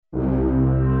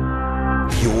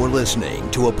You're listening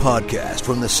to a podcast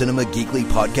from the Cinema Geekly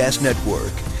Podcast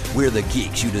Network. We're the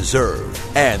geeks you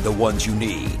deserve and the ones you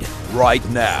need right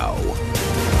now.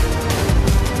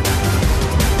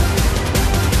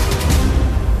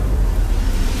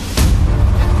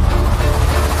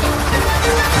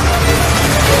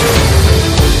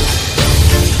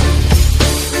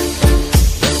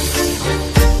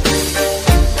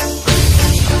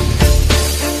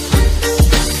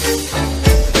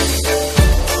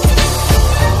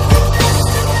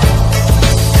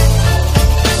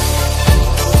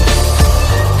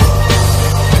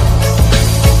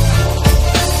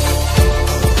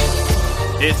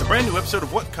 Episode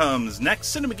of What Comes Next,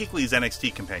 Cinema Geekly's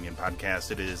NXT companion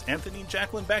podcast. It is Anthony and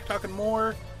Jacqueline back talking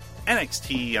more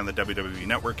NXT on the WWE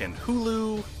Network and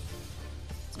Hulu.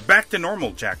 It's back to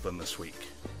normal, Jacqueline, this week.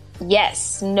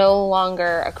 Yes, no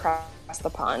longer across the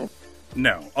pond.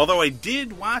 No, although I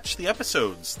did watch the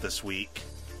episodes this week.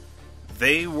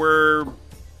 They were...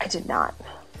 I did not.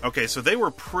 Okay, so they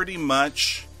were pretty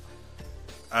much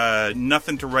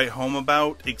nothing to write home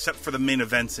about, except for the main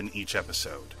events in each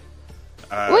episode.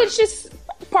 Which is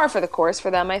par for the course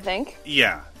for them, I think.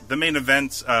 Yeah, the main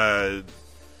events. The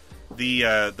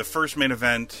first main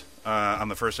event on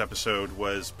the first episode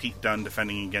was Pete Dunne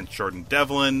defending against Jordan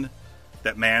Devlin,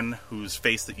 that man whose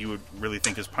face that you would really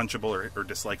think is punchable or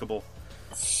dislikable.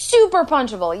 Super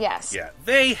punchable, yes. Yeah,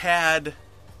 they had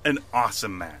an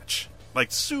awesome match,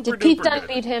 like super. Did Pete duper Dunne good.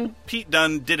 beat him? Pete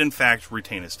Dunne did in fact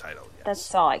retain his title. Yes.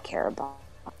 That's all I care about.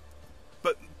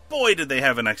 But boy, did they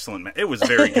have an excellent match! It was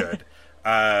very good.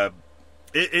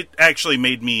 It actually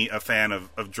made me a fan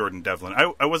of Jordan Devlin.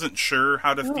 I wasn't sure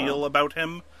how to feel about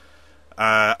him.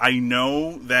 I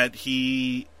know that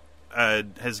he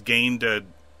has gained a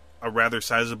rather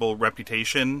sizable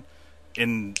reputation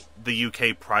in the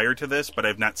UK prior to this, but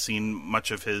I've not seen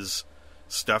much of his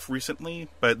stuff recently.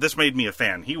 But this made me a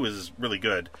fan. He was really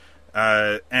good.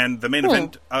 And the main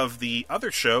event of the other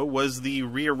show was the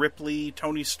Rhea Ripley,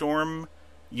 Toni Storm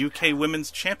UK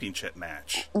Women's Championship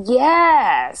match.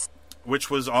 Yes! Which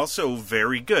was also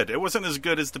very good. It wasn't as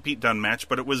good as the Pete Dunne match,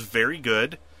 but it was very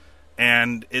good.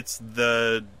 And it's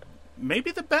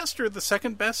maybe the best or the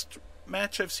second best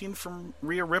match I've seen from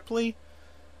Rhea Ripley.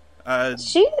 I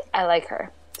like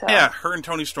her. So. Yeah, her and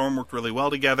Toni Storm worked really well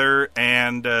together,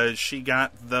 and she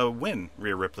got the win,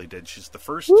 Rhea Ripley did. She's the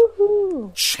first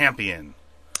champion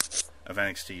of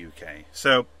NXT UK.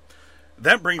 So...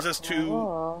 that brings us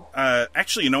to...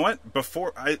 actually, you know what?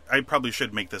 Before I probably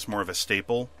should make this more of a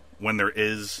staple when there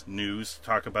is news to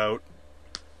talk about.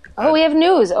 We have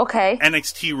news. Okay.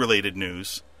 NXT-related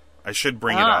news. I should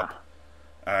bring it up.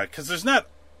 Because there's not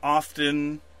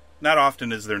often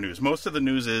is there news. Most of the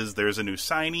news is there's a new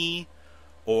signee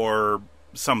or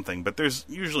something, but there's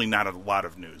usually not a lot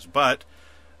of news. But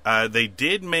they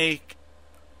did make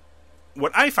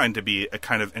what I find to be a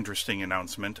kind of interesting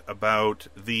announcement about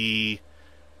the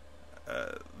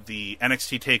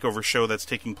NXT TakeOver show that's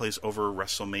taking place over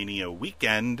WrestleMania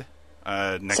weekend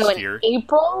next year.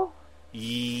 April?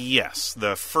 Yes,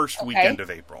 the first weekend of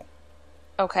April.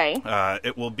 Okay.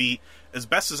 It will be, as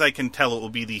best as I can tell, it will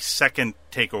be the second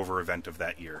TakeOver event of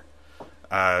that year.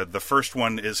 The first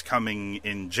one is coming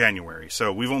in January,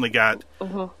 so we've only got...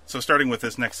 So starting with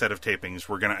this next set of tapings,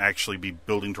 we're going to actually be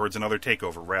building towards another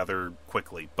TakeOver rather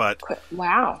quickly. But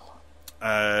wow.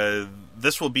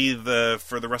 This will be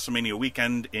for the WrestleMania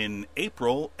weekend in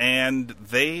April, and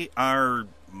they are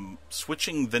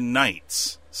switching the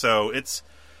nights. So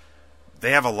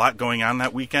they have a lot going on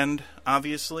that weekend,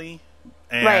 obviously.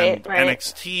 And right.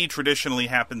 NXT traditionally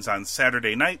happens on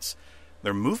Saturday nights.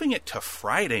 They're moving it to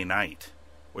Friday night,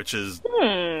 which is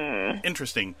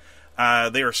interesting.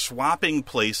 They are swapping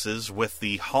places with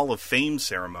the Hall of Fame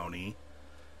ceremony,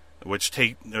 which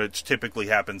typically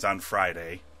happens on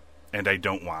Friday, and I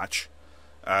don't watch.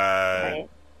 I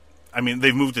mean,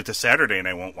 they've moved it to Saturday, and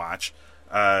I won't watch.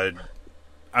 I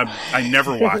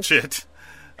never watch it.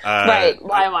 Why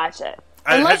watch it?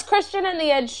 Unless Christian and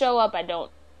the Edge show up, I don't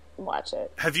watch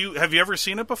it. Have you ever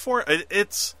seen it before? I've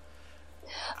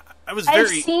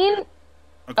seen... Okay.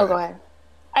 Oh, go ahead.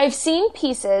 I've seen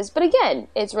pieces, but again,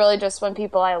 it's really just when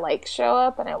people I like show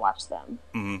up and I watch them.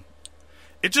 Mm-hmm.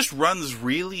 It just runs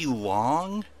really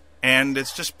long, and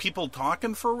it's just people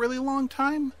talking for a really long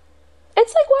time.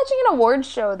 It's like watching an awards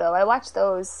show, though. I watch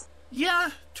those. Yeah,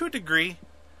 to a degree.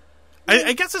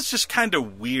 I guess it's just kind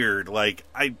of weird. Like,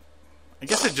 I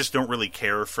guess I just don't really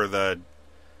care for the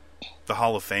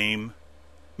Hall of Fame.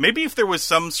 Maybe if there was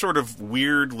some sort of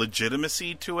weird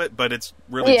legitimacy to it, but it's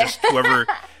really just whoever.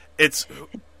 There's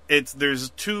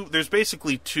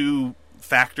basically two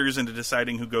factors into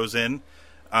deciding who goes in.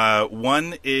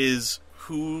 One is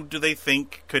who do they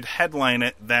think could headline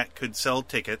it that could sell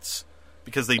tickets,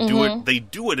 because they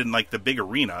do it in like the big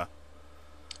arena,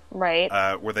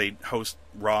 right? Where they host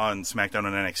Raw and SmackDown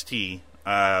and NXT.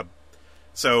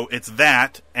 So it's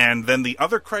that, and then the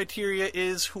other criteria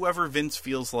is whoever Vince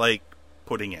feels like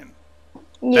putting in.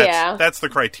 That's the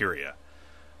criteria.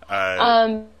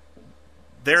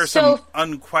 There are some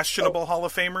unquestionable Hall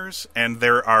of Famers, and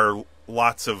there are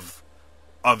lots of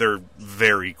other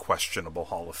very questionable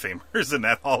Hall of Famers in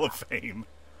that Hall of Fame.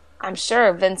 I'm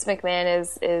sure Vince McMahon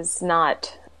is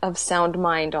not of sound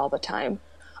mind all the time.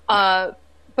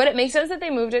 But it makes sense that they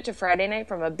moved it to Friday night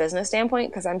from a business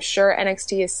standpoint, because I'm sure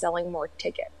NXT is selling more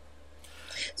tickets.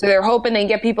 So they're hoping they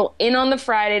get people in on the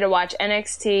Friday to watch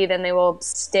NXT, then they will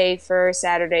stay for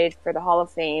Saturday for the Hall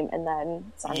of Fame, and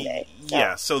then Sunday.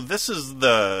 Yeah, so this is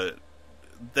the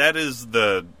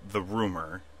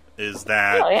rumor, is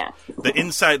that the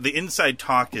inside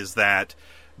talk is that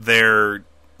their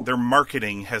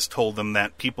marketing has told them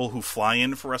that people who fly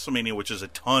in for WrestleMania, which is a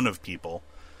ton of people,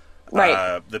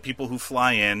 right. The people who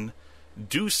fly in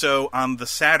do so on the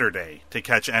Saturday to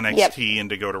catch NXT and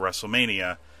to go to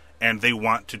WrestleMania, and they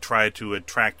want to try to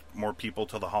attract more people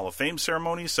to the Hall of Fame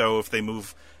ceremony. So if they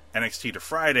move NXT to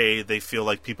Friday, they feel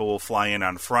like people will fly in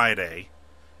on Friday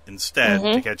instead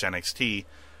to catch NXT.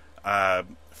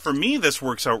 For me, this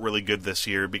works out really good this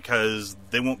year because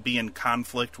they won't be in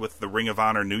conflict with the Ring of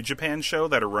Honor New Japan show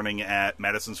that are running at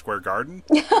Madison Square Garden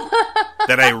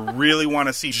that I really want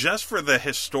to see, just for the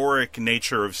historic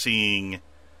nature of seeing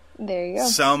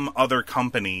some other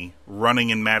company running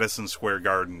in Madison Square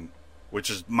Garden, which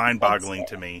is mind-boggling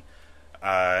to me.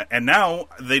 And now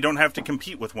they don't have to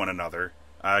compete with one another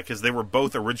because they were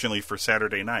both originally for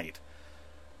Saturday night.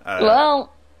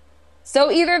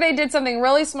 So either they did something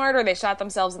really smart or they shot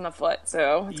themselves in the foot.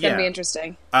 So it's going to be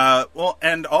interesting. Well,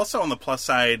 and also on the plus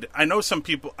side, I know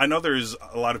there's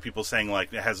a lot of people saying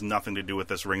like it has nothing to do with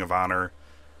this Ring of Honor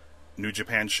New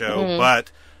Japan show,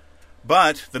 but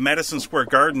the Madison Square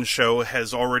Garden show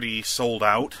has already sold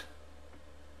out.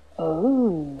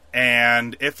 Oh.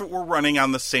 And if it were running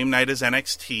on the same night as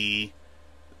NXT,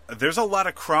 there's a lot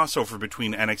of crossover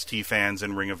between NXT fans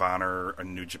and Ring of Honor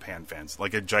and New Japan fans,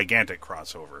 like a gigantic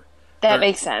crossover. That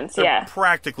makes sense, they're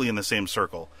practically in the same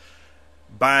circle.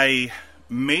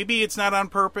 Maybe it's not on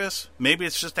purpose, maybe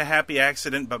it's just a happy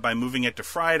accident, but by moving it to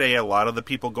Friday, a lot of the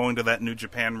people going to that New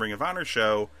Japan Ring of Honor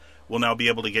show will now be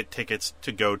able to get tickets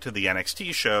to go to the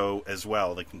NXT show as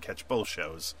well. They can catch both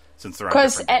shows since they're on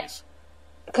different days.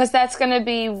 Because that's going to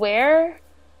be where?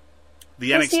 The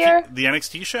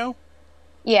NXT show?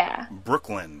 Yeah.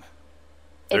 Brooklyn.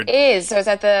 It is. So it's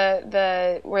at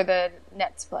the where the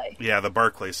Nets play. Yeah, the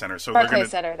Barclays Center. So Barclays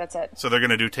Center, that's it. So they're going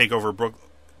to do Takeover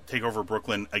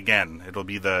Brooklyn again. It'll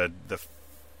be the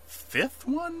fifth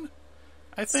one,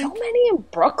 I think. So many in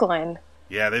Brooklyn.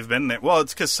 Yeah, they've been there. Well,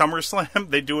 it's because SummerSlam,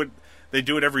 they do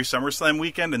it every SummerSlam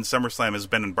weekend, and SummerSlam has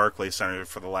been in Barclays Center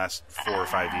for the last 4 or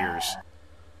 5 years.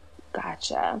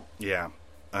 Gotcha. Yeah.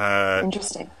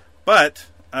 Interesting. But,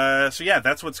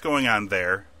 that's what's going on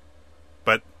there.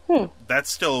 But that's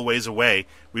still a ways away.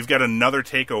 We've got another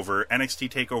takeover, NXT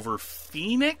TakeOver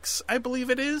Phoenix, I believe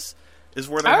it is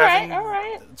where they're having. All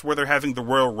right. It's where they're having the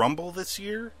Royal Rumble this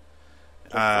year.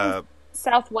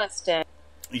 Southwestern.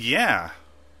 Yeah,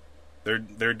 they're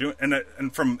doing,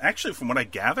 and from what I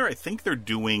gather, I think they're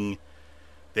doing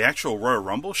the actual Royal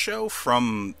Rumble show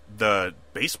from the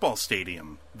baseball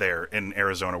stadium there in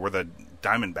Arizona, where the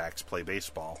Diamondbacks play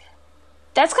baseball.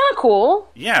 That's kind of cool.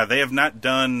 Yeah, they have not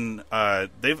done.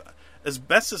 They've, as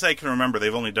best as I can remember,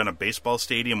 they've only done a baseball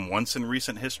stadium once in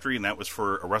recent history, and that was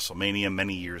for a WrestleMania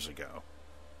many years ago.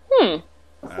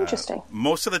 Interesting.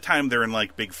 Most of the time, they're in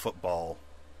like big football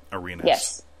arenas.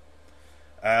 Yes.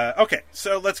 Okay,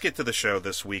 so let's get to the show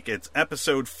this week. It's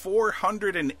episode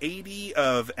 480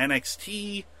 of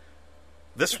NXT.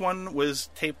 This one was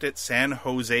taped at San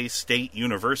Jose State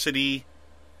University.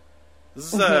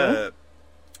 This is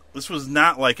This was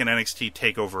not like an NXT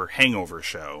TakeOver Hangover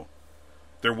show.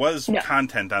 There was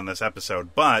content on this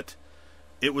episode, but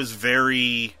it was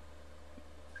very,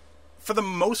 for the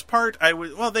most part,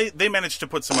 they managed to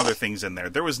put some other things in there.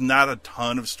 There was not a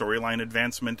ton of storyline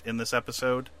advancement in this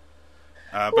episode,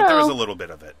 but there was a little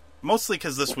bit of it. Mostly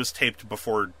because this was taped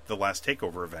before the last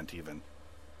TakeOver event, even.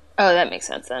 Oh, that makes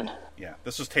sense then. Yeah,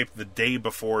 this was taped the day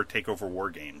before TakeOver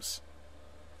War Games.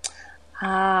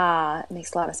 Ah, it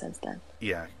makes a lot of sense then.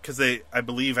 Yeah, because I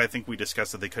think we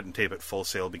discussed that they couldn't tape at Full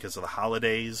Sail because of the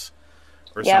holidays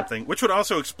or something, which would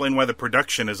also explain why the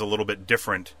production is a little bit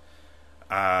different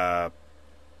on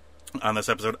this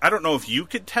episode. I don't know if you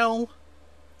could tell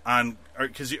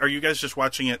because are you guys just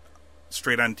watching it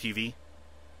straight on TV?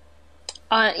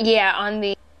 Yeah, on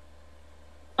the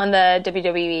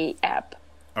WWE app.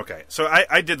 Okay, so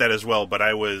I did that as well, but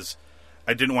I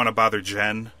didn't want to bother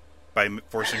Jen by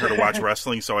forcing her to watch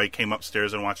wrestling, so I came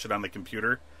upstairs and watched it on the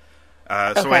computer.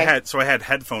 So I had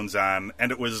headphones on,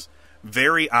 and it was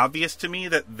very obvious to me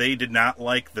that they did not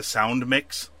like the sound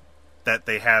mix that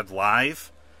they had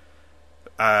live.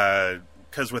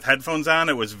 Because with headphones on,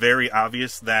 it was very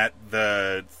obvious that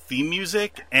the theme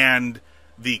music and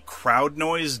the crowd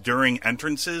noise during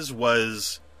entrances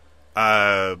was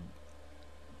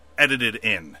edited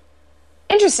in.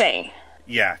 Interesting.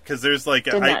 Yeah, because there's like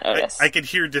I could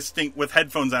hear distinct with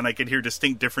headphones on. I could hear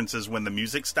distinct differences when the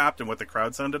music stopped and what the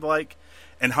crowd sounded like,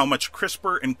 and how much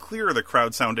crisper and clearer the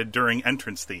crowd sounded during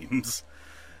entrance themes.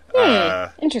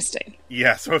 Interesting.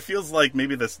 Yeah, so it feels like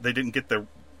maybe they didn't get the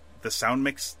sound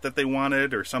mix that they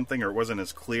wanted or something, or it wasn't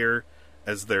as clear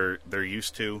as they're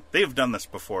used to. They've done this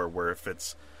before, where if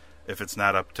it's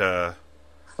not up to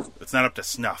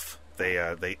snuff,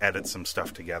 they edit some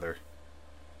stuff together.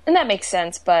 And that makes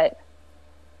sense, but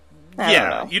I don't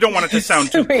know. You don't want it to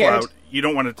sound too cloudy. You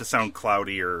don't want it to sound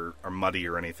cloudy or muddy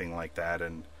or anything like that.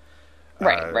 And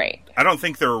right. I don't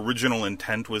think their original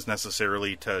intent was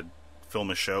necessarily to film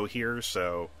a show here,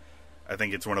 so I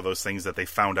think it's one of those things that they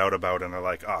found out about and they're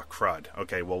like, oh, crud.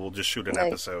 Okay, well, we'll just shoot an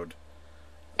episode.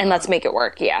 And let's make it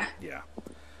work, yeah. Yeah.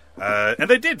 And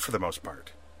they did, for the most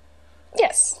part.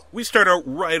 Yes. We start out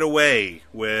right away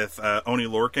with Oney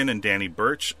Lorcan and Danny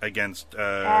Burch against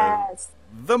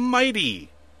the mighty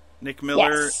Nick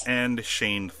Miller and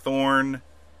Shane Thorne.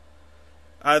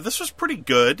 This was pretty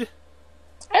good.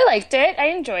 I liked it. I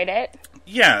enjoyed it.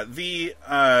 Yeah, this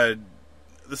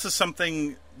is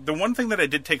something... The one thing that I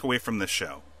did take away from this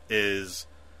show is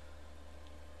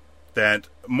that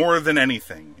more than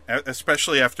anything,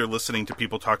 especially after listening to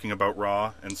people talking about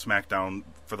Raw and SmackDown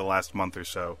for the last month or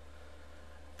so,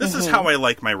 this is how I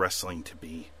like my wrestling to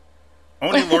be.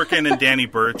 Oney Lorcan and Danny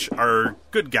Burch are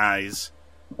good guys,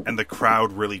 and the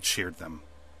crowd really cheered them.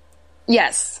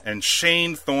 Yes. And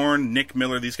Shane Thorne, Nick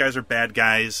Miller, these guys are bad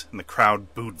guys, and the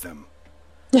crowd booed them.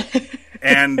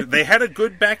 And they had a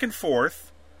good back and forth.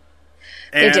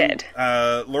 And, they did.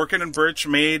 Lorcan and Burch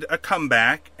made a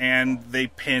comeback, and they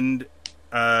pinned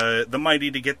the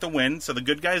Mighty to get the win, so the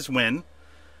good guys win.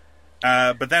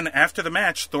 But then after the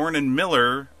match, Thorne and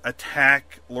Miller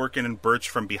attack Lorcan and Burch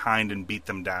from behind and beat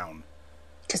them down.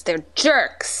 Because they're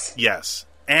jerks. Yes.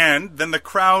 And then the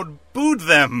crowd booed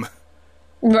them.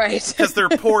 Right. Because they're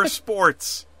poor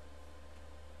sports.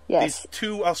 Yes. These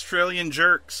two Australian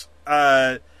jerks.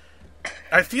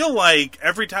 I feel like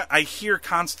every time I hear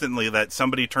constantly that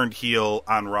somebody turned heel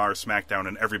on Raw or SmackDown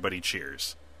and everybody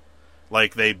cheers.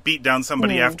 Like they beat down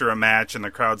somebody after a match and the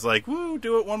crowd's like, woo,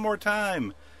 do it one more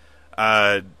time.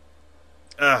 I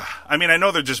mean, I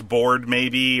know they're just bored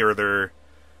maybe, or they're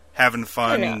having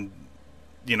fun,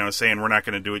 saying we're not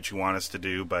going to do what you want us to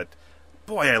do, but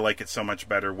boy, I like it so much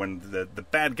better when the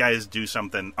bad guys do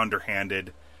something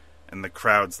underhanded and the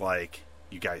crowd's like,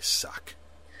 you guys suck.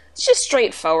 It's just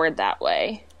straightforward that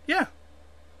way. Yeah.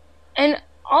 And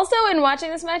also in watching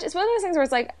this match, it's one of those things where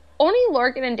it's like, Oney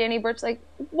Lorcan and Danny Burch, like,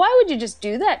 why would you just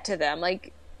do that to them?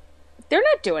 Like, they're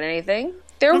not doing anything.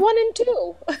 They're 1 and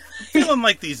 2. Feeling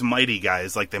like these mighty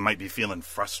guys, like they might be feeling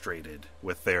frustrated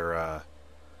with their,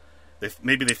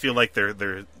 maybe they feel like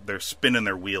they're spinning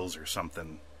their wheels or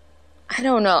something. I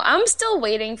don't know. I'm still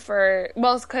waiting for,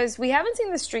 because we haven't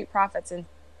seen the Street Profits in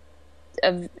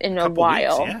a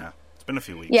while. Weeks, yeah. It's been a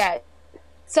few weeks. Yeah.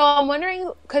 So I'm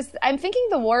wondering, because I'm thinking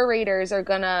the War Raiders are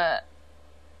going to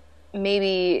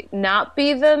maybe not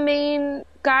be the main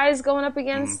guys going up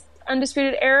against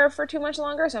Undisputed Era for too much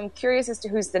longer. So I'm curious as to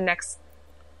who's the next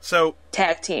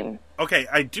tag team. Okay,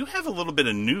 I do have a little bit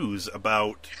of news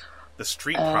about the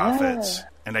Street Profits,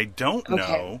 and I don't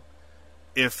know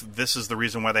if this is the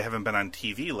reason why they haven't been on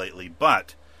TV lately,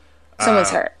 but... Someone's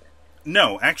hurt.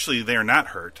 No, actually, they are not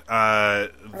hurt.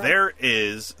 There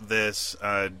is this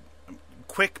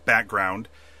quick background.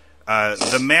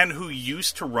 The man who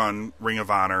used to run Ring of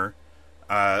Honor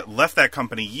left that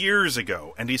company years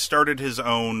ago, and he started his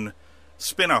own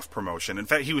spin-off promotion. In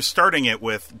fact, he was starting it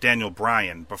with Daniel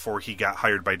Bryan before he got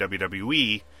hired by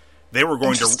WWE. They were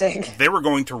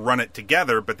going to run it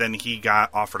together, but then he got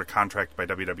offered a contract by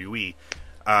WWE.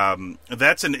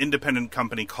 That's an independent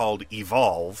company called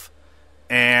Evolve.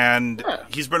 And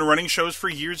he's been running shows for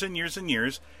years and years and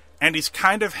years. And he's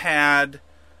kind of had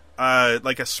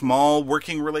like a small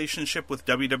working relationship with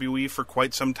WWE for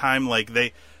quite some time. Like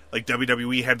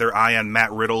WWE had their eye on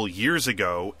Matt Riddle years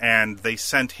ago, and they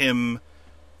sent him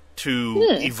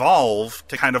to Evolve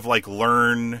to kind of like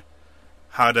learn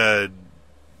how to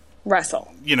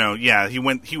wrestle. Yeah, he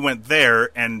went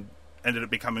there and ended up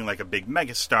becoming like a big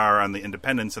megastar on the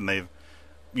independents, and they've,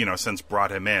 since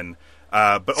brought him in.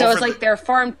 But so it's like their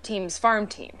farm team.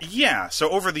 Yeah, so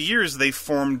over the years they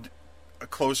formed a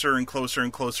closer and closer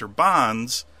and closer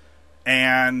bonds,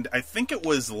 and I think it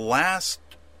was last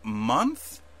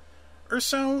month or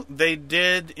so they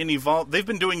did an Evolve. They've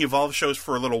been doing Evolve shows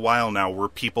for a little while now, where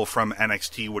people from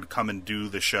NXT would come and do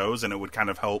the shows, and it would kind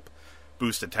of help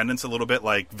boost attendance a little bit.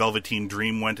 Like Velveteen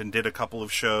Dream went and did a couple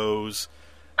of shows.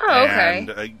 Oh, okay.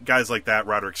 And guys like that,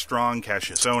 Roderick Strong,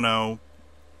 Cassius Ohno,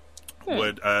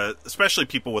 would, especially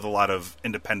people with a lot of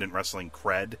independent wrestling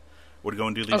cred, would go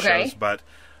and do these shows. But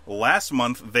last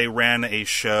month they ran a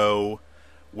show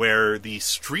where the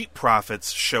Street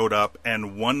Profits showed up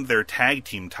and won their tag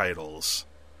team titles.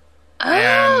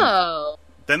 Oh.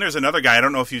 And then there's another guy, I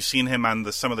don't know if you've seen him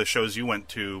on some of the shows you went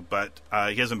to, but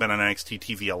he hasn't been on NXT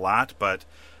TV a lot, but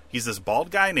he's this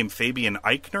bald guy named Fabian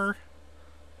Eichner.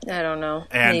 I don't know.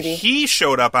 And Maybe. he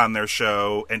showed up on their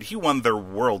show, and he won their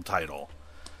world title.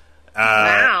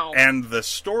 Wow. And the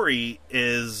story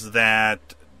is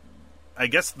that, I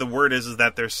guess the word is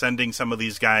that they're sending some of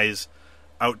these guys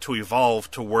out to Evolve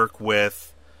to work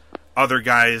with other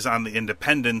guys on the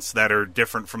independents that are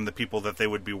different from the people that they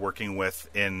would be working with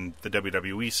in the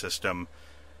WWE system.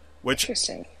 Which,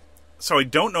 interesting. So I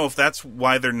don't know if that's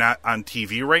why they're not on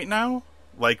TV right now.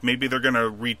 Like, maybe they're going to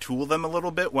retool them a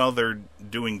little bit while they're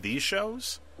doing these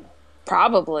shows?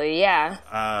 Probably,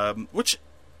 yeah. Which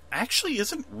actually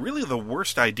isn't really the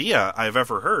worst idea I've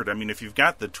ever heard. I mean, if you've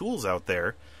got the tools out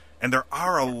there, and there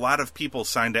are a lot of people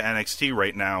signed to NXT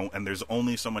right now, and there's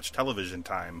only so much television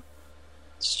time.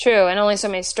 It's true, and only so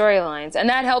many storylines. And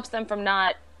that helps them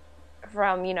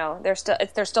they're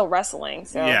still wrestling,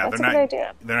 so yeah, that's a good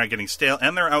idea. They're not getting stale,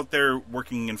 and they're out there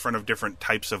working in front of different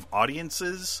types of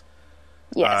audiences.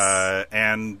 Yes.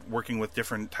 And working with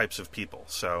different types of people.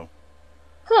 So,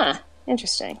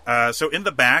 interesting. So in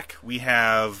the back, we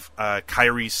have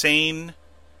Kairi Sane,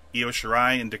 Io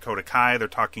Shirai, and Dakota Kai. They're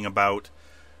talking about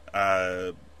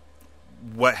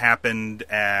what happened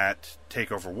at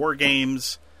TakeOver War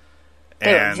Games.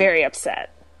 They were very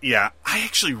upset. Yeah, I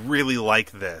actually really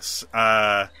like this.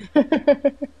 Kairi,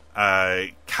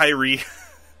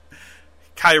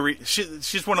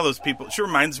 she's one of those people. She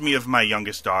reminds me of my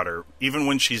youngest daughter. Even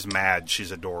when she's mad,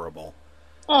 she's adorable.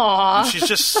 Aww. And she's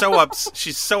just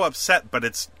she's so upset, but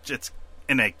it's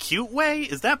in a cute way.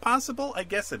 Is that possible? I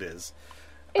guess it is.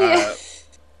 Yeah.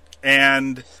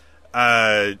 And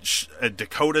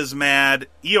Dakota's mad.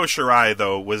 Io Shirai,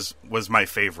 though, was my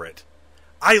favorite.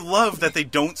 I love that they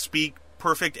don't speak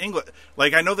perfect English.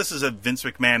 Like, I know this is a Vince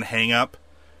McMahon hang-up.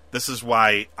 This is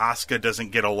why Asuka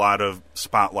doesn't get a lot of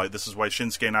spotlight. This is why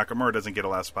Shinsuke Nakamura doesn't get a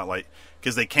lot of spotlight.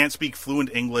 Because they can't speak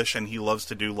fluent English, and he loves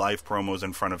to do live promos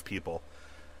in front of people.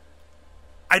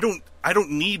 I don't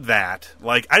need that.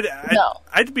 Like,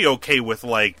 I'd be okay with,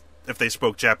 like, if they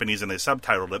spoke Japanese and they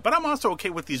subtitled it. But I'm also okay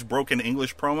with these broken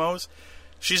English promos.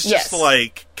 She's just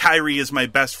like, Kairi is my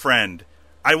best friend.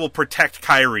 I will protect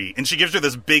Kairi. And she gives her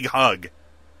this big hug.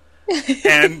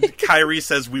 And Kairi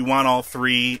says, we want all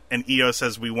three. And Io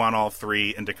says, we want all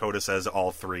three. And Dakota says,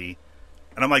 all three.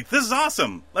 And I'm like, this is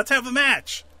awesome. Let's have a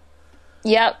match.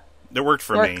 Yep. It worked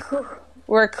for me.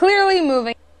 We're clearly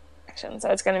moving in action, so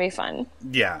it's going to be fun.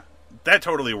 Yeah. That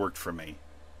totally worked for me.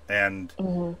 And,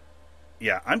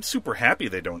 yeah, I'm super happy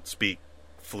they don't speak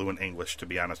fluent English, to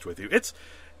be honest with you.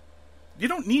 You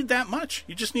don't need that much.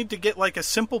 You just need to get, like, a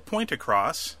simple point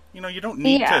across. You don't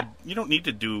need You don't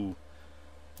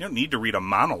need to read a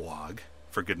monologue,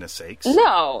 for goodness sakes.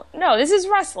 No, this is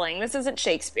wrestling. This isn't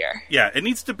Shakespeare. Yeah, it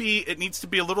needs to be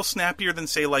a little snappier than,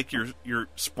 say, like your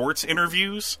sports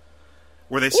interviews,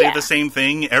 where they say the same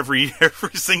thing every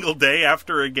single day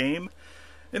after a game.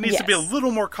 It needs to be a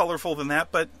little more colorful than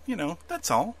that, but that's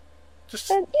all.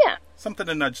 Just something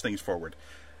to nudge things forward.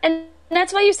 And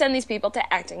that's why you send these people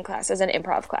to acting classes and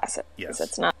improv classes. Yes,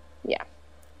 it's not. Yeah.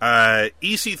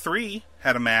 EC3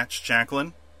 had a match,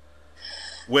 Jacqueline,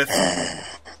 with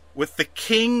the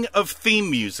king of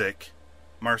theme music,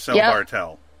 Marcel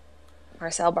Bartel.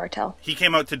 Marcel Bartel. He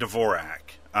came out to Dvorak,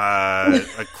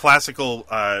 a classical,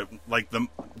 like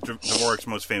Dvorak's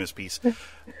most famous piece.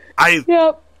 I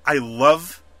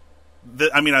love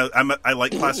I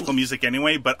like classical music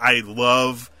anyway, but I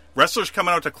love wrestlers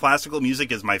coming out to classical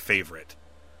music is my favorite.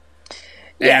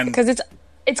 Yeah, because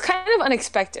it's kind of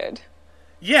unexpected.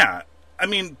 Yeah,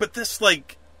 but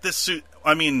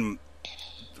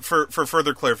for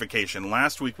further clarification,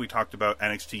 last week we talked about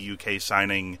NXT UK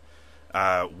signing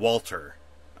Walter.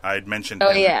 I'd mentioned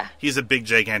him. Yeah. He's a big,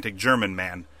 gigantic German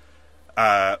man.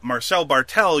 Marcel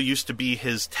Bartel used to be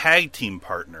his tag team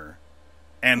partner.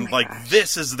 And,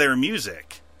 this is their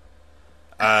music.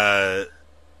 And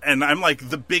I'm,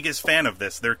 the biggest fan of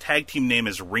this. Their tag team name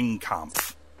is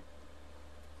Ringkampf.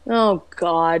 Oh,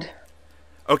 God.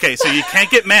 Okay, so you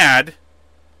can't get mad,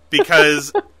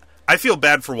 because I feel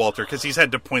bad for Walter, because he's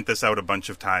had to point this out a bunch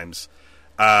of times.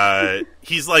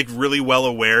 He's, really well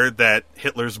aware that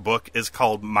Hitler's book is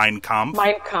called Mein Kampf.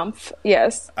 Mein Kampf,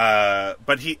 yes.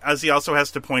 But he also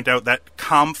has to point out that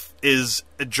Kampf is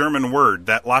a German word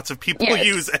that lots of people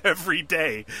use every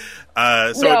day.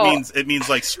 It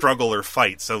means struggle or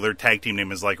fight. So their tag team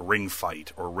name is Ring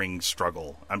Fight or Ring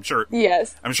Struggle. I'm sure.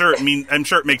 Yes. I'm sure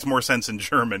it makes more sense in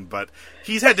German, but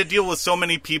he's had to deal with so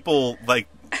many people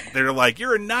they're like,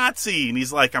 "You're a Nazi," and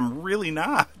he's like, "I'm really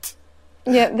not."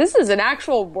 Yeah, this is an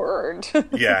actual word.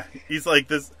 Yeah, he's like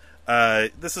this.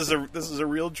 This is a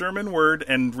real German word,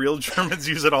 and real Germans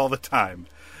use it all the time.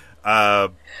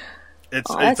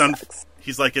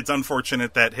 He's like, it's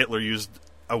unfortunate that Hitler used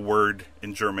a word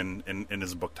in German in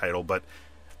his book title, but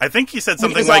I think he said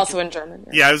something also in German.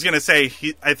 Yeah, I was going to say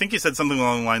I think he said something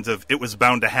along the lines of it was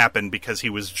bound to happen because he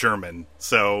was German.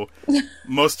 So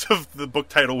most of the book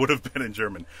title would have been in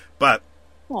German, but.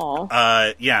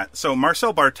 Aww. So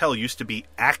Marcel Bartel used to be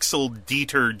Axel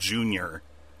Dieter Jr.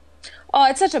 Oh,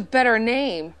 it's such a better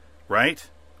name. Right?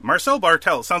 Marcel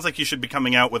Bartel sounds like you should be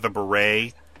coming out with a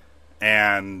beret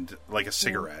and a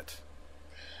cigarette.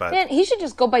 But man, he should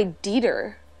just go by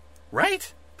Dieter.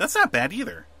 Right? That's not bad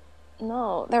either.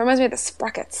 No, that reminds me of the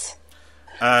Sprockets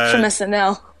from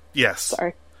SNL. Yes.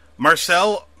 Sorry.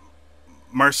 Marcel's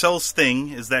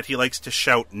thing is that he likes to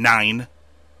shout 9.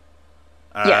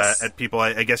 At people.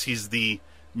 I guess he's the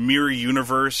Mirror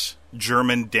Universe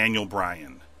German Daniel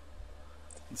Bryan.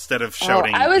 Instead of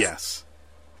shouting yes.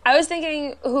 I was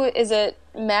thinking, who is it?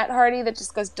 Matt Hardy that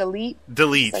just goes delete?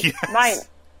 Delete, yes.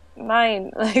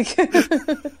 9.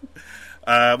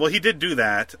 Well, he did do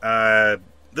that.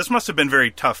 This must have been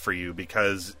very tough for you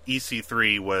because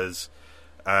EC3 was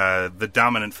the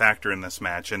dominant factor in this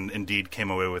match and indeed came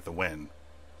away with the win.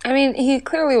 I mean, he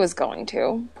clearly was going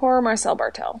to. Poor Marcel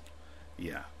Bartel.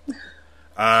 Yeah.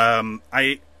 I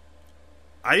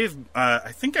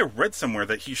think I read somewhere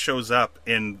that he shows up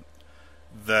in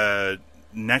the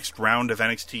next round of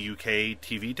NXT UK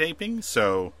TV taping,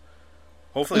 so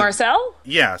hopefully Marcel?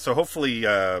 Yeah, so hopefully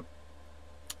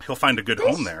he'll find a good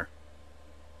home there.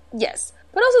 Yes.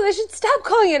 But also they should stop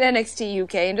calling it NXT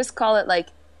UK and just call it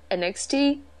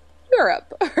NXT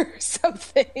Europe or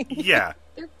something. Yeah.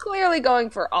 They're clearly going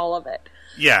for all of it.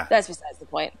 Yeah. That's besides the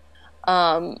point.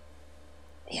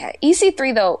 Yeah,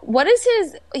 EC3 though, what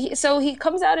is so he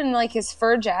comes out in his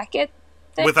fur jacket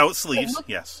thing? Without sleeves,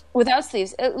 yes. Without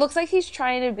sleeves. It looks like he's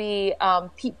trying to be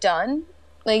Pete Dunne.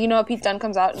 Pete Dunne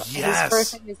comes out in his fur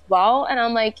thing as well, and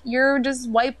I'm like, you're just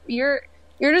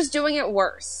doing it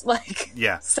worse.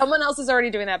 Yeah. Someone else is already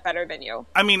doing that better than you.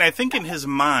 I mean, I think in his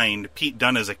mind, Pete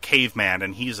Dunne is a caveman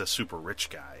and he's a super rich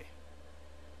guy.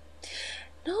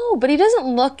 No, but he doesn't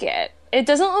look it. It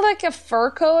doesn't look like a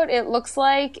fur coat. It looks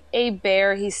like a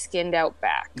bear he skinned out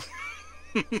back.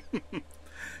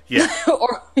 Yeah.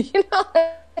 Or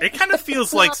it kind of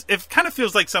feels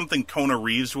like something Kona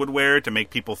Reeves would wear to make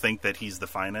people think that he's the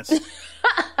finest.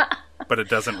 But it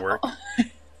doesn't work.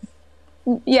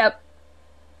 Yep,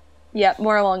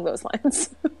 more along those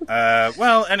lines.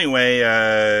 Well,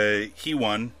 anyway, he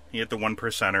won. He hit the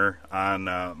 1%er on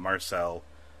Marcel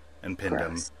and pinned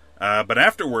him. But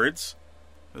afterwards,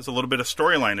 there's a little bit of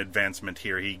storyline advancement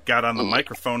here. He got on the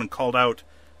microphone and called out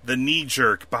the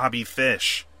knee-jerk Bobby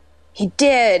Fish. He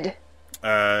did.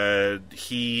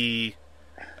 He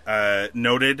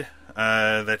noted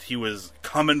that he was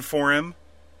coming for him,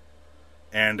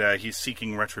 and he's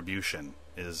seeking retribution,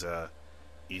 is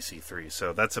EC3.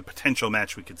 So that's a potential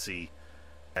match we could see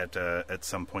at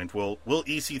some point. Will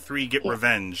EC3 get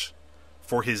revenge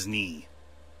for his knee?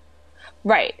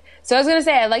 Right. So I was going to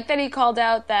say, I like that he called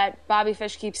out that Bobby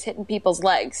Fish keeps hitting people's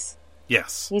legs.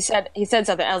 Yes. He said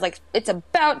something. I was like, it's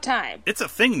about time. It's a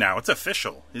thing now. It's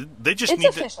official. They just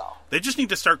need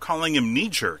to start calling him knee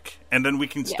jerk, and then we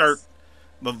can start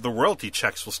the royalty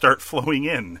checks will start flowing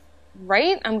in.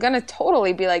 Right? I'm going to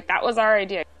totally be like, that was our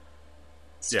idea.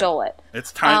 Stole it.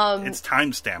 It's time. It's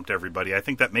time stamped. Everybody. I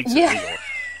think that makes it legal.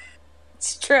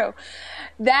 It's true.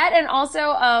 That and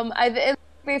also,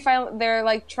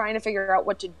 they're trying to figure out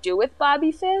what to do with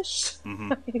Bobby Fish.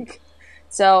 Mm-hmm.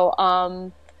 So,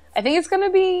 I think it's going to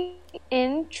be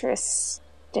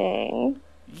interesting.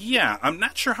 Yeah, I'm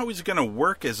not sure how he's going to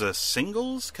work as a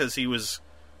singles, because he was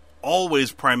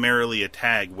always primarily a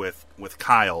tag with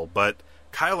Kyle, but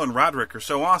Kyle and Roderick are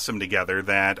so awesome together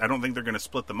that I don't think they're going to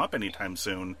split them up anytime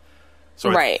soon. So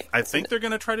Right. I think they're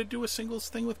going to try to do a singles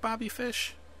thing with Bobby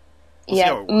Fish. We'll see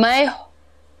how Yeah, it works.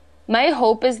 my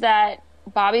hope is that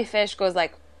Bobby Fish goes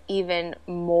like even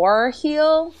more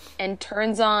heel and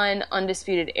turns on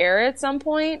Undisputed Era at some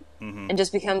point and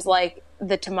just becomes like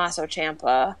the Tommaso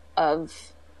Ciampa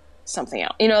of something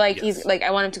else. You know, like Yes. he's like,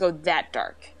 I want him to go that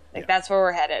dark. Like that's where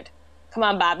we're headed. Come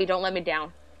on, Bobby, don't let me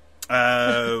down.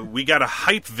 We got a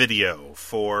hype video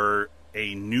for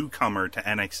a newcomer to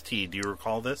NXT. Do you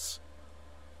recall this?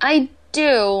 I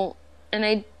do, and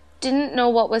I didn't know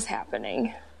what was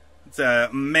happening. It's a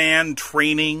man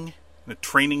training in a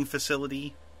training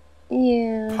facility,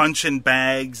 Yeah. punching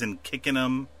bags and kicking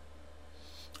them.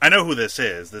 I know who this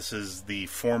is. This is the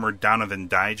former Donovan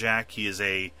Dijak. He is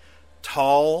a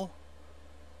tall,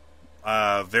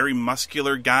 very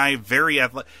muscular guy, very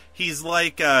athletic. He's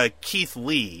like Keith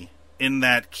Lee in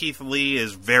that Keith Lee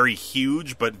is very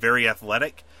huge but very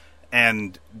athletic,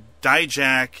 and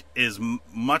Dijak is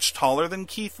much taller than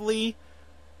Keith Lee,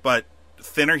 but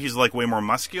thinner. He's like way more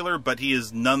muscular, but he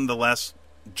is nonetheless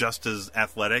just as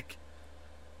athletic.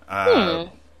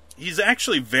 He's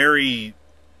actually very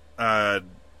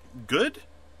good,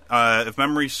 if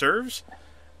memory serves,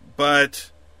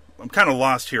 but I'm kind of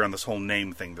lost here on this whole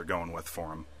name thing they're going with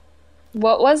for him.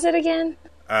 What was it again?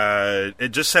 It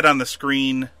just said on the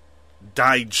screen,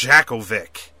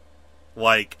 Dijakovic,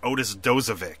 like Otis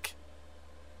Dozovic.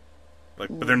 Like,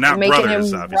 but they're not Making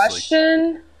brothers, him obviously.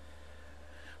 Russian?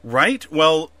 Right?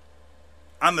 Well,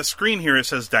 on the screen here it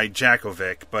says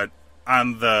Dijakovic, but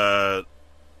on the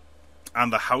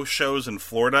house shows in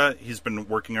Florida, he's been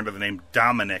working under the name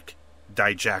Dominic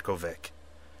Dijakovic,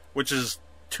 which is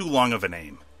too long of a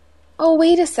name. Oh,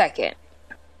 wait a second.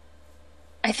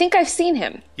 I think I've seen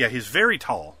him. Yeah, he's very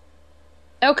tall.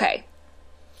 Okay.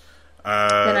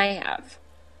 Then I have.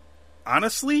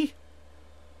 Honestly,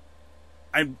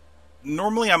 I'm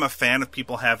a fan of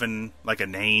people having like a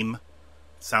name.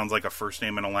 Sounds like a first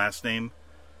name and a last name.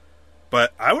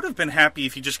 But I would have been happy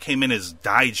if he just came in as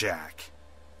Dijak,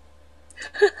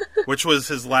 which was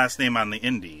his last name on the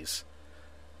Indies.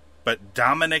 But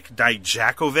Dominic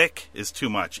Dijakovic is too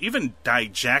much. Even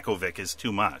Dijakovic is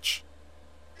too much.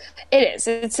 It is.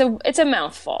 It's a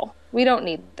mouthful. We don't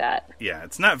need that. Yeah,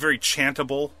 it's not very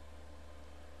chantable.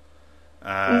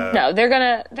 No, they're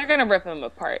gonna rip him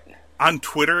apart. On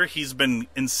Twitter, he's been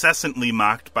incessantly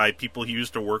mocked by people he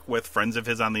used to work with, friends of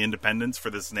his on the Independents, for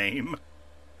this name.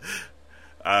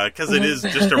 Because it is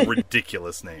just a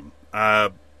ridiculous name.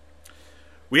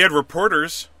 We had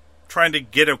reporters trying to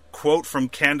get a quote from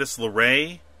Candice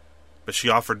LeRae, but she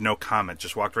offered no comment,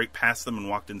 just walked right past them and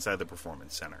walked inside the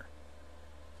Performance Center.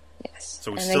 Yes.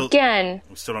 So we and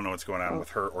still don't know what's going on with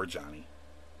her or Johnny.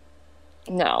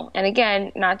 no. And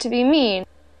again, not to be mean,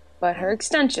 but her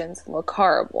extensions look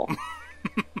horrible.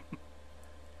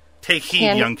 Take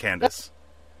heed, young Candice.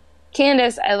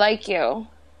 Candace, I like you.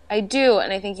 I do,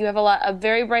 and I think you have a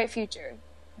very bright future.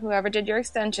 Whoever did your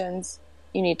extensions,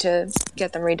 you need to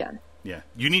get them redone. Yeah,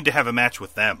 you need to have a match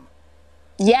with them.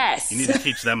 Yes. You need to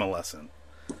teach them a lesson.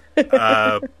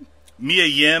 Mia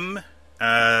Yim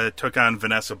took on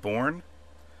Vanessa Bourne.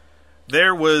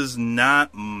 There was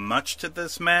not much to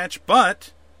this match,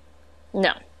 but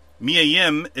No. Mia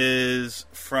Yim is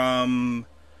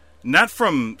not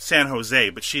from San Jose,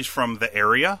 but she's from the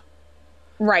area.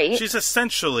 Right. She's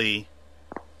essentially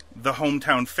the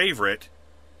hometown favorite,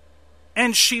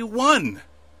 and she won.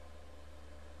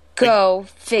 Go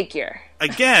figure.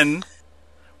 Again,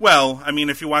 well, I mean,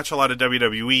 if you watch a lot of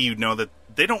WWE, you'd know that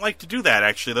they don't like to do that,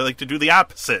 actually. They like to do the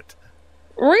opposite.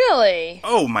 Really?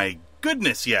 Oh, my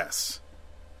goodness, yes.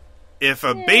 If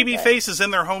a babyface is in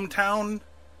their hometown,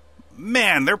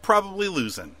 man, they're probably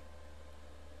losing.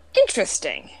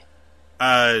 Interesting.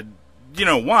 You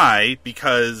know why?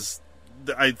 Because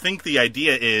I think the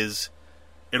idea is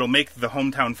it'll make the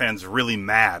hometown fans really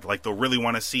mad. Like, they'll really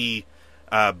want to see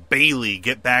Bayley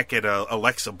get back at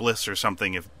Alexa Bliss or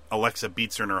something if Alexa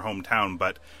beats her in her hometown.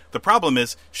 But the problem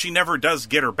is she never does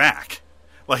get her back.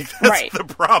 Like, that's the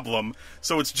problem.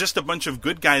 So it's just a bunch of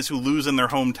good guys who lose in their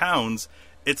hometowns.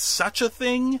 It's such a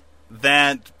thing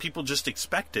that people just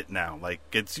expect it now. Like,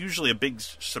 it's usually a big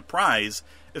surprise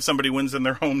if somebody wins in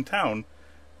their hometown.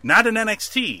 Not in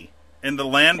NXT. In the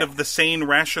land of the sane,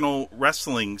 rational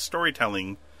wrestling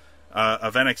storytelling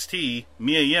of NXT,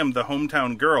 Mia Yim, the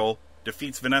hometown girl,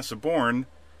 defeats Vanessa Bourne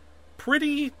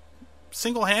pretty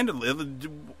single-handedly.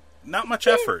 Not much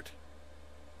effort.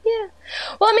 Yeah.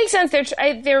 Well, it makes sense.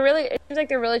 They're really. It seems like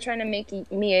they're really trying to make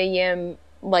Mia Yim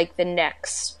like the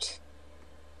next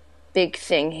big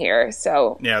thing here.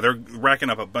 So yeah, they're racking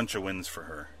up a bunch of wins for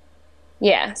her.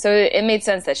 Yeah, so it made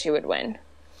sense that she would win.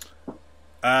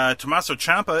 Tommaso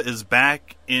Ciampa is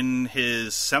back in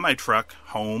his semi-truck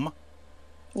home.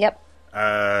 Yep.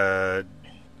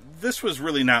 This was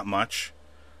really not much.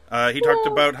 He talked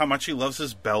about how much he loves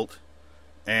his belt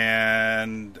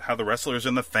and how the wrestlers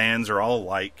and the fans are all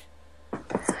alike.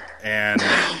 And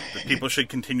that people should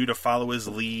continue to follow his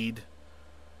lead.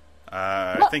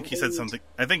 I think he said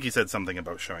something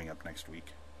about showing up next week.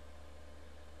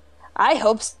 I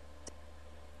hope so.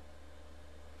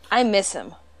 I miss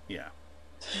him. Yeah.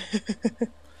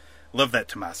 Love that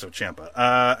Tommaso Ciampa.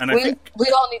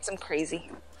 We all need some crazy.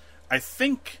 I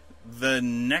think the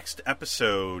next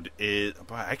episode is...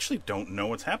 I actually don't know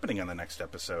what's happening on the next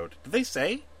episode. Did they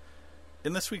say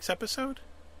in this week's episode?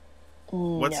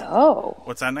 No.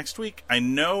 What's on next week? I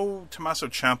know Tommaso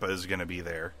Ciampa is going to be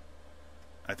there.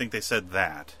 I think they said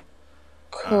that.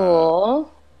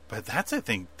 Cool. But I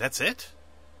think that's it.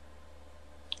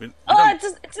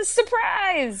 It's a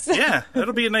surprise! Yeah,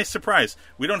 that'll be a nice surprise.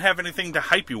 We don't have anything to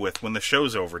hype you with when the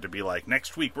show's over to be like,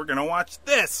 next week we're going to watch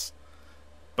this.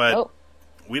 But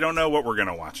we don't know what we're going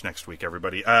to watch next week,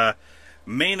 everybody.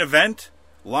 Main event,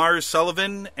 Lars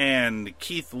Sullivan and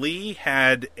Keith Lee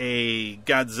had a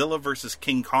Godzilla vs.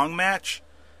 King Kong match.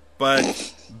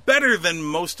 But better than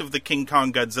most of the King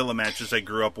Kong Godzilla matches I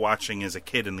grew up watching as a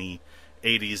kid in the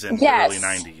 80s and early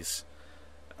 90s.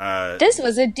 This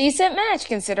was a decent match,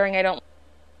 considering I don't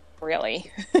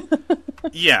really.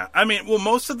 Yeah, I mean, well,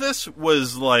 most of this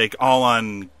was like all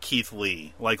on Keith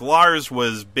Lee. Like Lars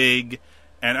was big,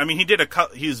 and I mean,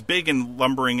 he was big and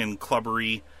lumbering and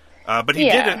clubbery, but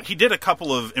he did a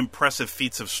couple of impressive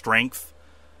feats of strength.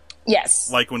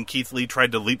 Yes, like when Keith Lee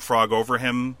tried to leapfrog over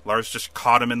him, Lars just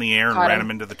caught him in the air and ran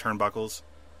him into the turnbuckles.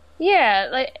 Yeah,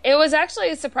 like it was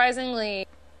actually surprisingly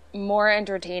more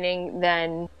entertaining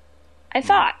than I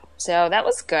thought, so that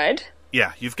was good.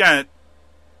 Yeah, you've got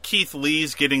Keith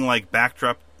Lee's getting like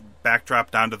backdropped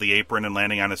onto the apron and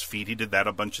landing on his feet. He did that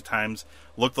a bunch of times.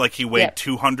 Looked like he weighed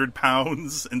 200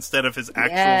 pounds instead of his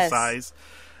actual size.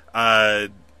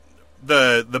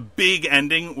 The big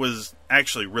ending was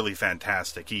actually really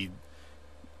fantastic. He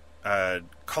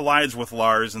collides with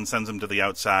Lars and sends him to the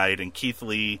outside, and Keith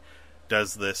Lee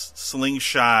does this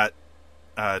slingshot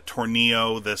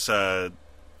tornillo,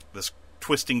 this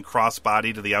twisting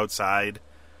crossbody to the outside,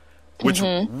 which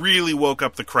really woke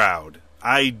up the crowd.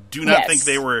 I do not think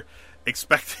they were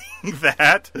expecting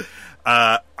that.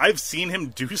 I've seen him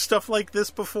do stuff like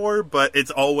this before, but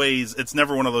it's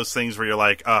never one of those things where you're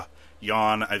like,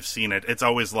 yawn, I've seen it. It's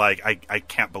always like, I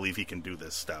can't believe he can do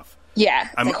this stuff. Yeah,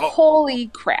 holy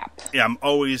crap. Yeah, I'm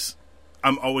always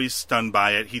stunned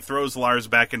by it. He throws Lars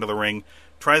back into the ring,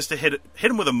 tries to hit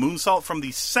him with a moonsault from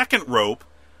the second rope,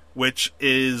 which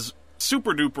is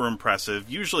super duper impressive.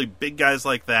 Usually big guys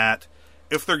like that,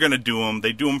 if they're going to do them,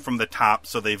 they do them from the top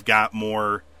so they've got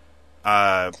more,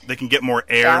 they can get more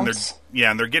air.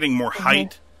 And they're getting more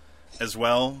height as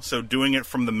well. So doing it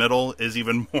from the middle is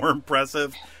even more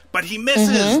impressive. But he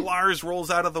misses. Lars rolls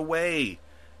out of the way.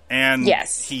 And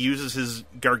he uses his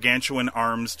gargantuan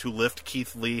arms to lift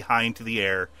Keith Lee high into the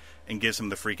air and gives him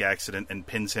the freak accident and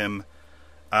pins him.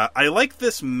 I like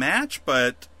this match,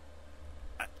 but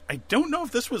I don't know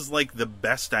if this was like the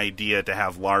best idea to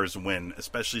have Lars win,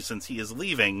 especially since he is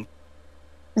leaving.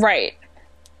 Right.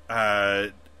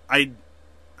 I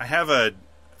have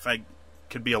if I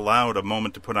could be allowed a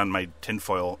moment to put on my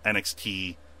tinfoil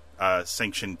NXT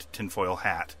sanctioned tinfoil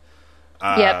hat.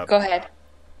 Yep, go ahead.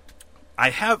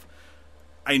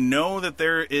 I know that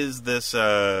there is this,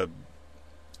 there's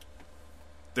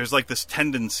like this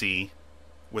tendency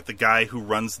with the guy who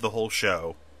runs the whole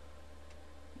show,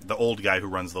 the old guy who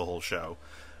runs the whole show,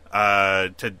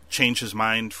 to change his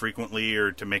mind frequently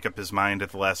or to make up his mind at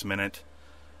the last minute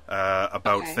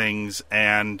about things.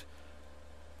 And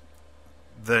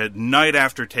the night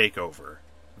after TakeOver,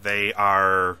 they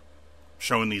are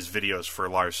showing these videos for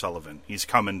Lars Sullivan. He's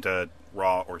coming to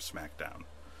Raw or SmackDown.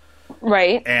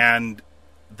 Right. And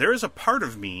there's a part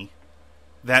of me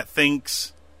that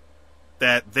thinks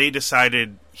that he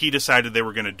decided they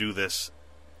were going to do this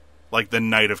like the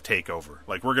night of TakeOver.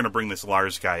 Like, we're going to bring this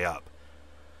Lars guy up.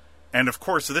 And of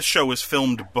course, this show was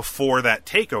filmed before that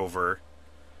TakeOver.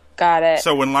 Got it.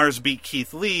 So when Lars beat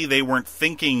Keith Lee, they weren't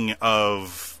thinking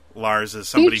of Lars as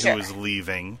somebody who was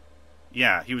leaving.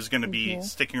 Yeah, he was going to be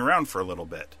sticking around for a little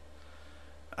bit.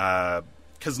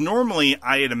 Because normally,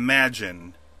 I'd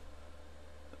imagine,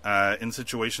 in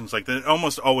situations like that, it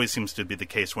almost always seems to be the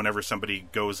case whenever somebody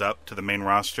goes up to the main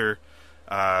roster.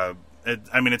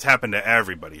 It's happened to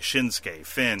everybody. Shinsuke,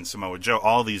 Finn, Samoa Joe,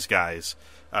 all these guys.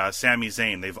 Sami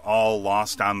Zayn, they've all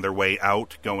lost on their way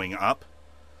out going up.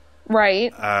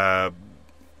 Right.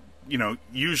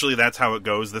 usually that's how it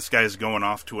goes. This guy's going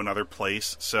off to another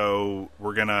place, so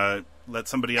we're going to let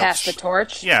somebody else... Pass the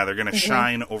torch? Yeah, they're going to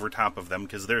shine over top of them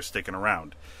because they're sticking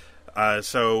around.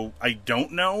 So I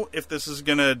don't know if this is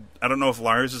going to... I don't know if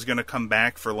Lars is going to come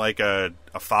back for, like, a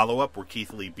follow-up where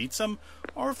Keith Lee beats him,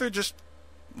 or if they're just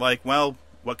like, well,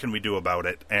 what can we do about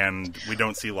it? And we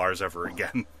don't see Lars ever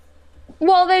again.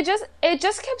 Well, it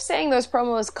just kept saying those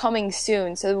promos coming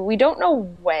soon, so we don't know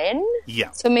when.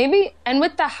 Yeah. So maybe, and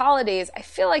with the holidays, I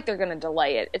feel like they're going to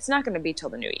delay it. It's not going to be till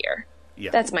the new year.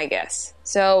 Yeah. That's my guess.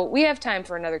 So we have time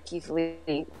for another Keith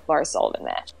Lee Lars Sullivan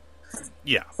match.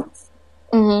 Yeah.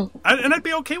 Mm-hmm. And I'd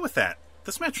be okay with that.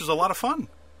 This match was a lot of fun.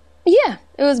 Yeah,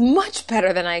 it was much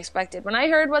better than I expected. When I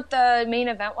heard what the main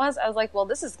event was, I was like, well,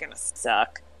 this is going to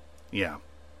suck. Yeah.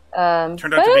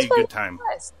 Turned out to be a good time.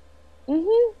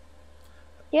 Mm-hmm.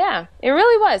 Yeah, it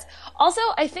really was. Also,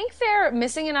 I think they're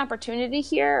missing an opportunity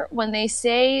here when they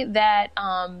say that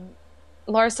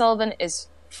Lars Sullivan is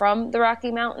from the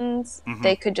Rocky Mountains. Mm-hmm.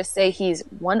 They could just say he's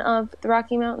one of the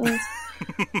Rocky Mountains.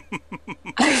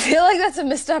 I feel like that's a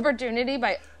missed opportunity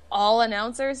by all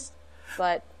announcers,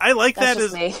 but I like that's that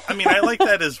just as me. I mean, I like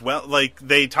that as well. Like,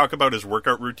 they talk about his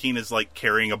workout routine as like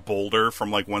carrying a boulder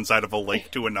from like one side of a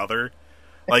lake to another.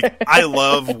 Like, I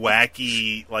love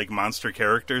wacky like monster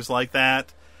characters like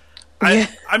that.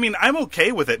 I mean, I'm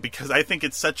okay with it because I think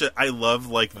it's such a... I love,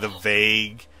 like, the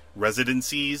vague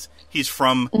residencies. He's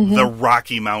from the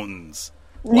Rocky Mountains.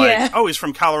 Like, oh, he's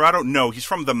from Colorado? No, he's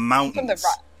from the mountains.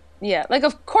 Yeah, like,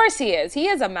 of course he is. He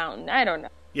is a mountain. I don't know.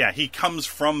 Yeah, he comes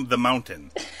from the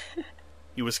mountain.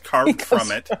 He was carved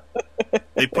from it.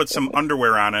 They put some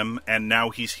underwear on him, and now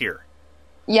he's here.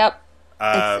 Yep.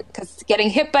 Because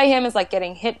getting hit by him is like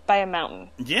getting hit by a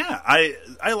mountain. Yeah,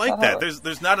 I like that.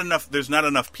 There's not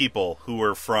enough people who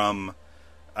are from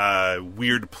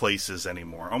weird places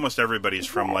anymore. Almost everybody's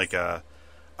from like a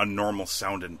normal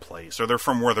sounding place, or they're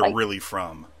from where they're like, really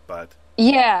from. But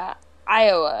yeah,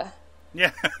 Iowa.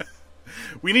 Yeah,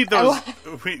 we need those.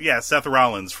 Seth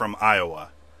Rollins from Iowa.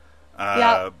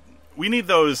 Yep. We need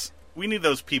those. We need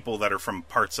those people that are from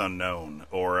parts unknown,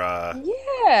 or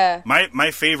yeah.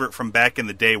 My favorite from back in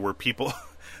the day were people.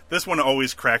 This one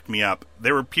always cracked me up.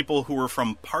 There were people who were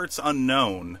from parts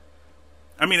unknown.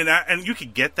 I mean, and you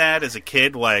could get that as a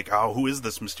kid, like, oh, who is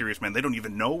this mysterious man? They don't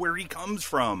even know where he comes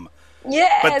from.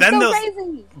 Yeah, but then it's so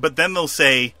crazy. But then they'll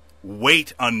say,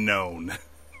 "Weight unknown,"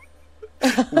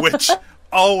 which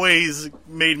always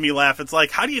made me laugh. It's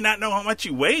like, how do you not know how much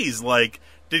he weighs? Like.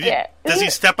 Does he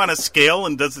step on a scale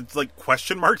and does it like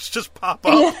question marks just pop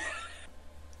up? Yeah.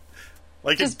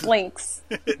 Like just blinks.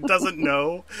 It doesn't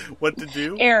know what to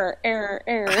do. Error.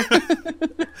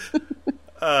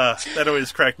 That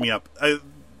always cracked me up.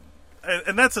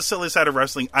 And that's a silly side of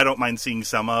wrestling I don't mind seeing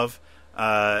some of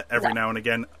every now and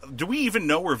again. Do we even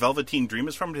know where Velveteen Dream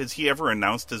is from? Has he ever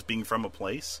announced as being from a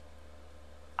place?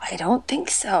 I don't think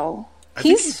so.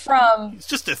 He's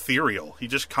just ethereal. He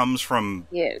just comes from...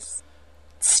 He is.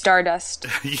 Stardust.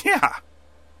 Yeah.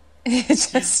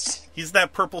 He's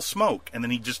that purple smoke, and then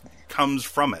he just comes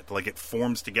from it. Like, it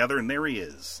forms together, and there he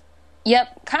is.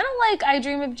 Yep. Kind of like I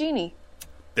Dream of Jeannie.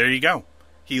 There you go.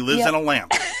 He lives in a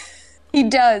lamp. He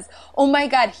does. Oh my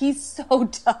god, he so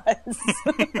does.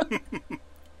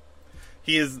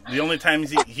 He is... The only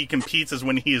times he competes is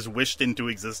when he is wished into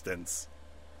existence.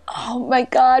 Oh my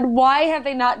god, why have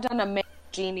they not done a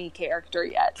Genie character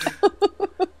yet?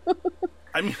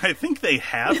 I mean, I think they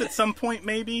have at some point,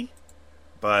 maybe,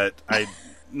 but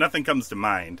nothing comes to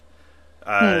mind.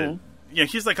 Yeah,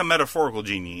 he's like a metaphorical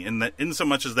genie, in so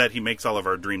much as that he makes all of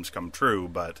our dreams come true.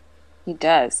 But he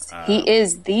does. He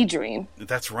is the dream.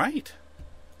 That's right.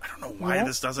 I don't know why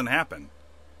this doesn't happen.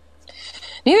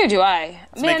 Neither do I.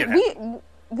 Let's make it happen.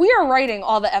 We are writing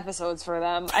all the episodes for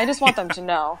them. I just want them to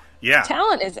know. Yeah,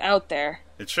 talent is out there.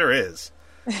 It sure is.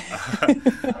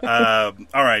 All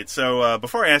right, so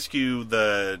before I ask you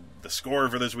the score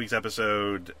for this week's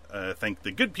episode, thank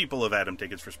the good people of Adam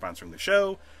Tickets for sponsoring the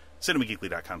show.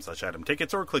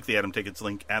 CinemaGeekly.com/AdamTickets, or click the Adam Tickets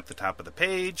link at the top of the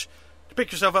page to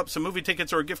pick yourself up some movie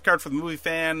tickets or a gift card for the movie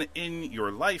fan in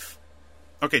your life.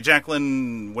 Okay,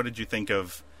 Jacqueline, what did you think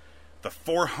of the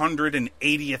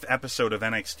 480th episode of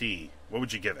NXT? What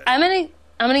would you give it? I'm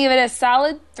gonna give it a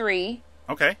solid 3.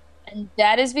 Okay. And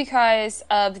that is because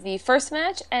of the first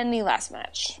match and the last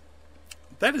match.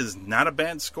 That is not a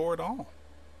bad score at all.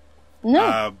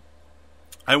 No.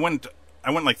 I went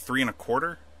like 3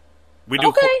 1/4. We do.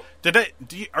 Okay.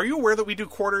 Are you aware that we do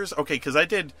quarters? Okay, because I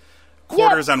did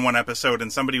quarters on one episode,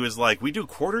 and somebody was like, "We do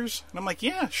quarters," and I'm like,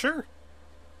 "Yeah, sure."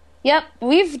 Yep,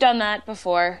 we've done that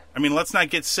before. I mean, let's not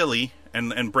get silly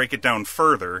and break it down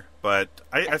further, but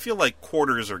I feel like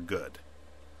quarters are good.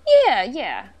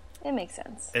 Yeah. It makes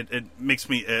sense. It makes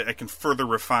me, I can further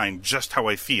refine just how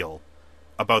I feel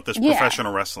about this Yeah.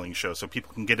 professional wrestling show, so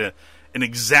people can get an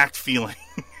exact feeling.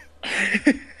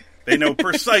 They know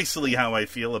precisely how I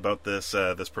feel about this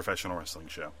professional wrestling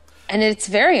show. And it's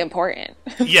very important.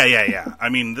 Yeah. I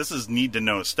mean, this is need to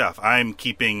know stuff. I'm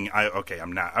keeping.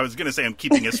 I'm not. I was going to say I'm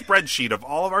keeping a spreadsheet of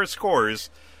all of our scores,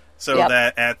 so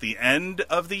that at the end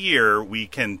of the year we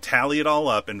can tally it all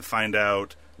up and find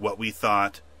out what we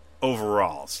thought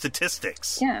overall.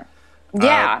 Statistics.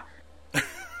 Yeah.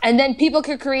 And then people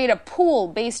could create a pool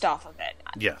based off of it.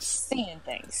 Yes. Seeing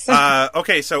things.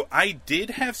 Okay, so I did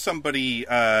have somebody.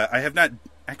 I have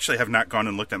not gone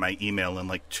and looked at my email in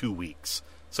like 2 weeks.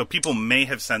 So people may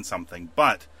have sent something,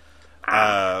 but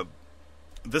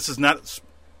this is not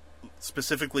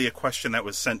specifically a question that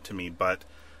was sent to me. But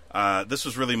this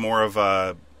was really more of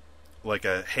a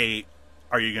hey,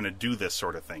 are you going to do this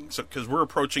sort of thing? So because we're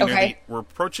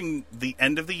approaching the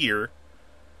end of the year.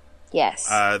 Yes.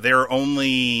 There are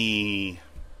only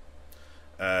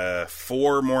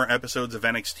 4 more episodes of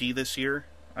NXT this year,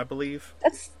 I believe.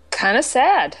 That's kind of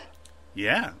sad.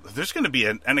 Yeah, there's going to be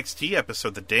an NXT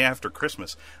episode the day after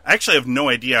Christmas. I actually have no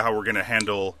idea how we're going to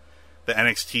handle the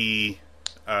NXT.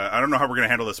 I don't know how we're going to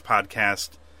handle this podcast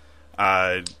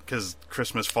because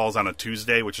Christmas falls on a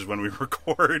Tuesday, which is when we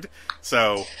record.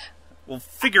 So we'll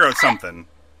figure out something.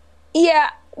 Yeah,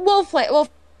 we'll figure.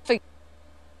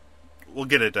 We'll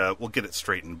get it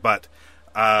straightened. But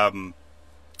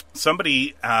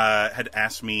somebody had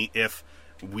asked me if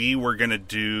we were going to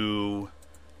do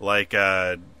like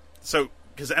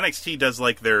because NXT does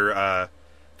like their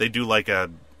they do like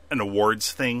an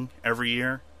awards thing every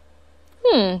year,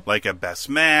 like a best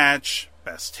match,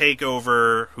 best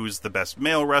takeover, who's the best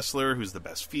male wrestler, who's the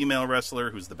best female wrestler,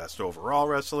 who's the best overall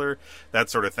wrestler, that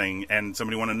sort of thing. And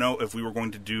somebody wanted to know if we were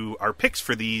going to do our picks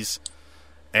for these,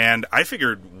 and I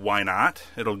figured why not?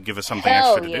 It'll give us something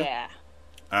extra to do,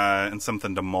 and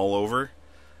something to mull over.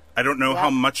 I don't know how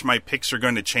much my picks are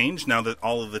going to change now that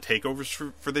all of the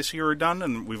takeovers for this year are done,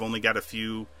 and we've only got a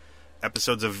few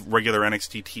episodes of regular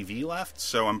NXT TV left,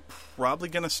 so I'm probably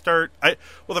going to start...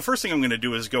 the first thing I'm going to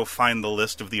do is go find the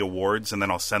list of the awards, and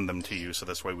then I'll send them to you, so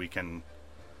this way we can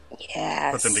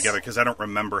put them together, because I don't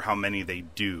remember how many they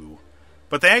do.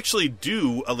 But they actually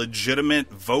do a legitimate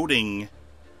voting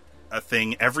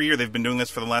thing every year. They've been doing this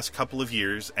for the last couple of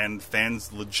years, and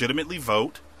fans legitimately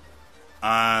vote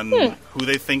on who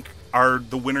they think are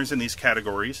the winners in these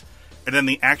categories, and then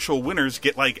the actual winners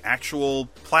get like actual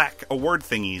plaque award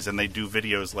thingies, and they do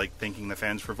videos like thanking the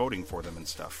fans for voting for them and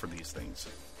stuff for these things.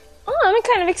 Oh, I'm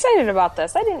kind of excited about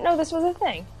this. I didn't know this was a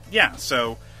thing. Yeah,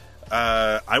 so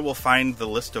I will find the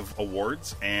list of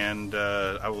awards and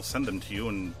I will send them to you,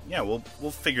 and yeah,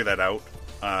 we'll figure that out.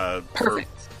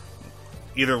 Perfect.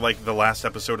 Either like the last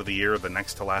episode of the year or the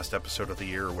next to last episode of the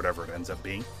year, or whatever it ends up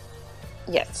being.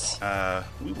 Yes.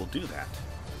 We will do that.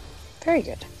 Very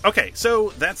good. Okay, so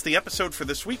that's the episode for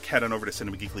this week. Head on over to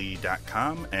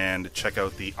cinemageekly.com and check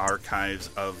out the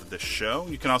archives of the show.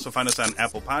 You can also find us on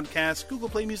Apple Podcasts, Google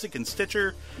Play Music, and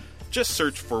Stitcher. Just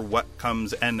search for What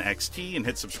Comes NXT and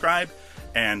hit subscribe.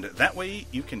 And that way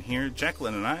you can hear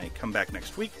Jacqueline and I come back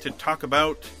next week to talk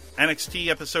about NXT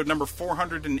episode number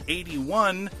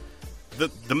 481,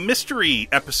 the mystery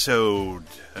episode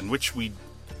in which we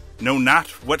know not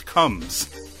what comes.